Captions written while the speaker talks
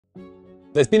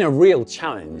There's been a real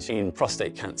challenge in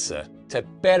prostate cancer to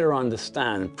better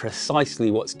understand precisely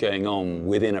what's going on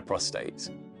within a prostate.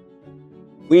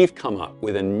 We've come up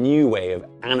with a new way of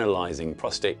analysing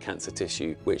prostate cancer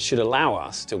tissue, which should allow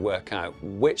us to work out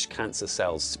which cancer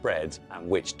cells spread and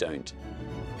which don't.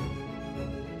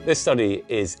 This study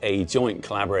is a joint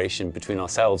collaboration between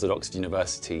ourselves at Oxford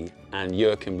University and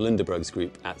Joakim Lundeberg's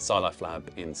group at Alastair Lamb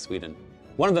in Sweden.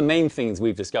 One of the main things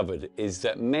we've discovered is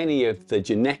that many of the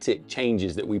genetic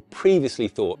changes that we previously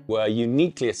thought were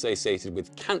uniquely associated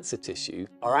with cancer tissue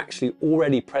are actually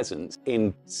already present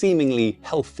in seemingly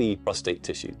healthy prostate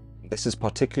tissue. This is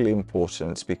particularly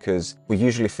important because we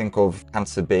usually think of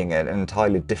cancer being an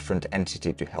entirely different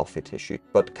entity to healthy tissue.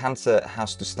 But cancer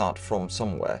has to start from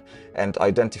somewhere, and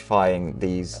identifying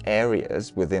these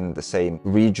areas within the same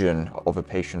region of a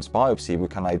patient's biopsy, we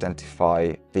can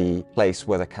identify the place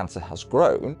where the cancer has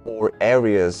grown or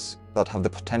areas that have the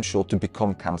potential to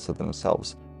become cancer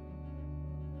themselves.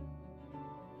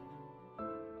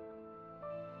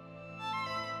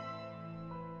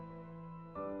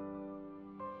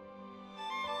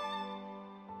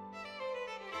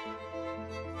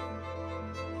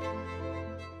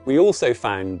 We also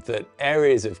found that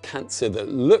areas of cancer that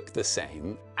look the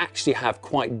same actually have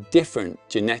quite different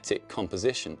genetic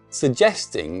composition,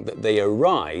 suggesting that they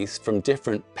arise from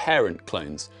different parent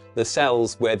clones, the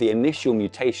cells where the initial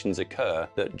mutations occur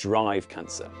that drive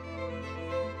cancer.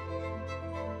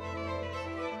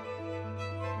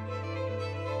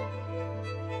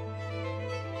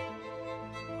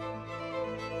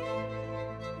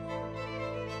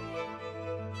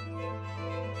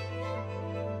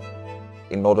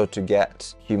 In order to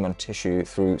get human tissue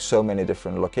through so many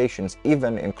different locations,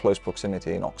 even in close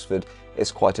proximity in Oxford,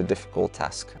 is quite a difficult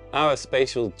task. Our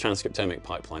spatial transcriptomic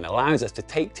pipeline allows us to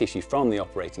take tissue from the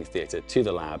operating theatre to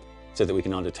the lab so that we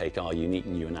can undertake our unique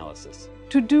new analysis.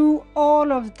 To do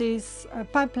all of this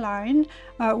pipeline,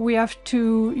 we have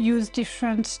to use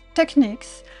different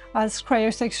techniques as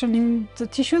cryosectioning the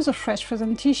tissues, the fresh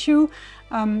frozen tissue,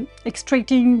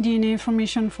 extracting DNA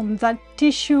information from that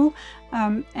tissue,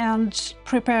 and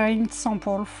preparing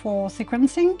sample for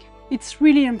sequencing. It's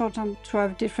really important to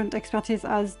have different expertise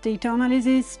as data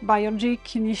analysis, biology,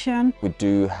 clinician. We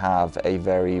do have a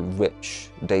very rich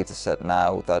data set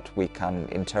now that we can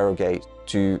interrogate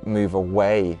to move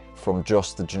away from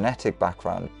just the genetic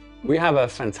background. We have a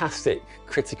fantastic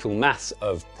critical mass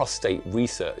of prostate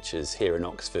researchers here in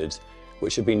Oxford,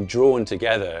 which have been drawn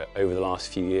together over the last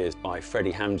few years by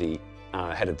Freddie Hamdy,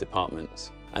 our head of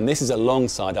department. And this is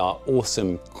alongside our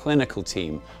awesome clinical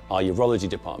team, our urology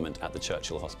department at the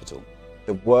Churchill Hospital.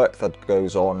 The work that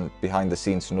goes on behind the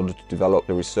scenes in order to develop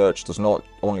the research does not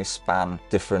only span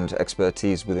different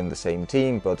expertise within the same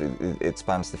team, but it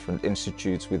spans different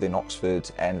institutes within Oxford,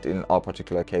 and in our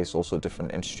particular case also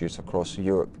different institutes across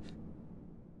Europe.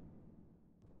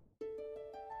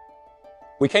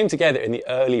 We came together in the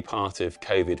early part of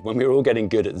COVID when we were all getting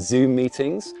good at Zoom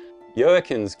meetings.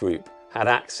 Joakim's group had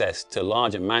access to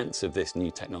large amounts of this new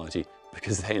technology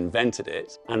because they invented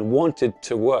it and wanted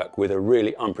to work with a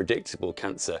really unpredictable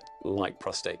cancer like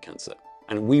prostate cancer.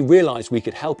 And we realized we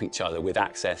could help each other with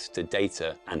access to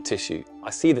data and tissue. I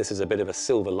see this as a bit of a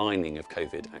silver lining of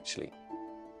COVID, actually.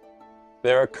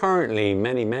 There are currently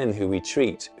many men who we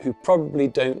treat who probably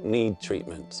don't need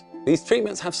treatment. These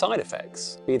treatments have side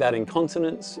effects, be that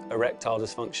incontinence, erectile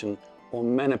dysfunction, or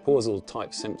menopausal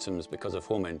type symptoms because of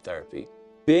hormone therapy.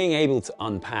 Being able to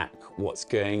unpack what's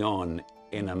going on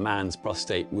in a man's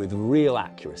prostate with real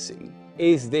accuracy.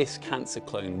 Is this cancer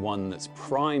clone one that's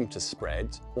primed to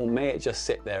spread, or may it just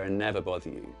sit there and never bother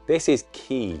you? This is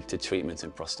key to treatment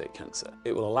in prostate cancer.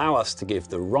 It will allow us to give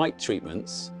the right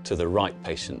treatments to the right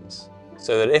patients,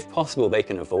 so that if possible they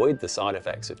can avoid the side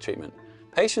effects of treatment.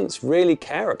 Patients really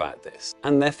care about this,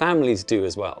 and their families do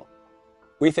as well.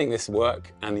 We think this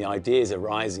work and the ideas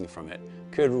arising from it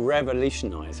could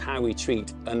revolutionize how we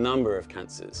treat a number of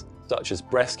cancers, such as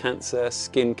breast cancer,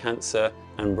 skin cancer,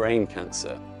 and brain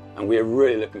cancer. And we are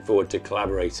really looking forward to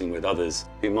collaborating with others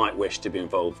who might wish to be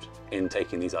involved in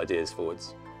taking these ideas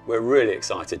forwards. We're really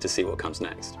excited to see what comes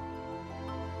next.